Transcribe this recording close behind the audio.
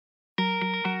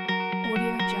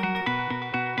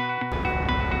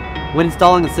When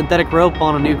installing a synthetic rope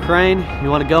on a new crane, you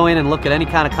want to go in and look at any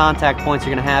kind of contact points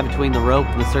you're going to have between the rope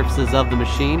and the surfaces of the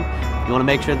machine. You want to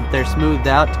make sure that they're smoothed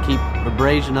out to keep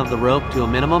abrasion of the rope to a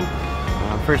minimum.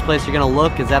 First place you're going to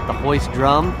look is at the hoist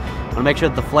drum. You want to make sure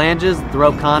that the flanges, the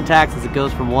rope contacts as it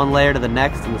goes from one layer to the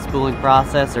next in the spooling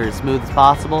process are as smooth as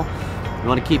possible. You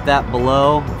want to keep that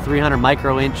below 300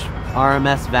 micro-inch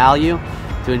RMS value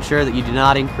to ensure that you do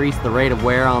not increase the rate of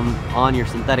wear on your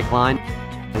synthetic line.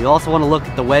 You also want to look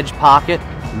at the wedge pocket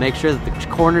and make sure that the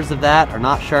corners of that are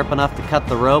not sharp enough to cut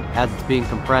the rope as it's being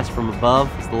compressed from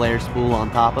above as the layer spool on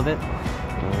top of it.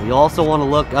 You also want to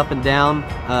look up and down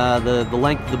the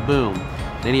length of the boom.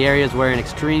 In any areas where in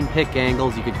extreme pick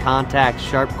angles you could contact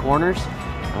sharp corners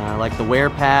like the wear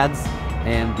pads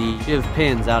and the shiv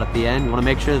pins out at the end. You want to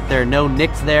make sure that there are no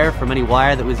nicks there from any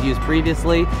wire that was used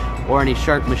previously or any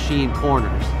sharp machine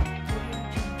corners.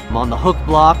 On the hook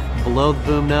block below the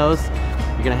boom nose,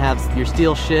 you're going to have your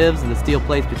steel shivs and the steel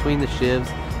plates between the shivs.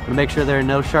 You want to make sure there are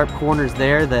no sharp corners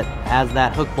there that, as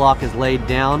that hook block is laid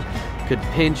down, could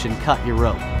pinch and cut your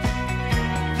rope.